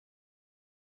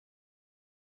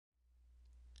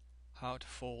How to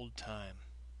fold time.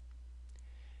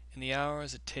 In the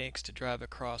hours it takes to drive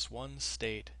across one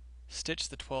state, stitch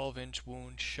the 12-inch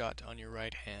wound shut on your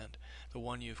right hand, the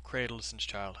one you've cradled since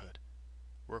childhood.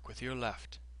 Work with your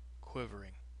left,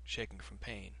 quivering, shaking from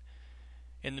pain.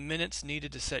 In the minutes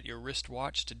needed to set your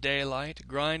wristwatch to daylight,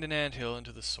 grind an anthill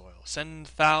into the soil. Send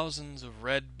thousands of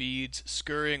red beads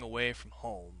scurrying away from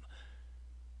home.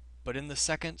 But in the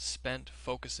seconds spent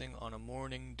focusing on a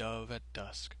mourning dove at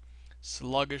dusk,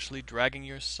 sluggishly dragging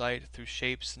your sight through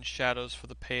shapes and shadows for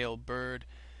the pale bird,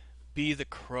 be the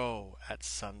crow at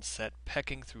sunset,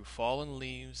 pecking through fallen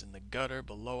leaves in the gutter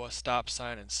below a stop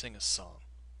sign and sing a song.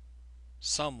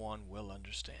 Someone will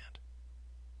understand.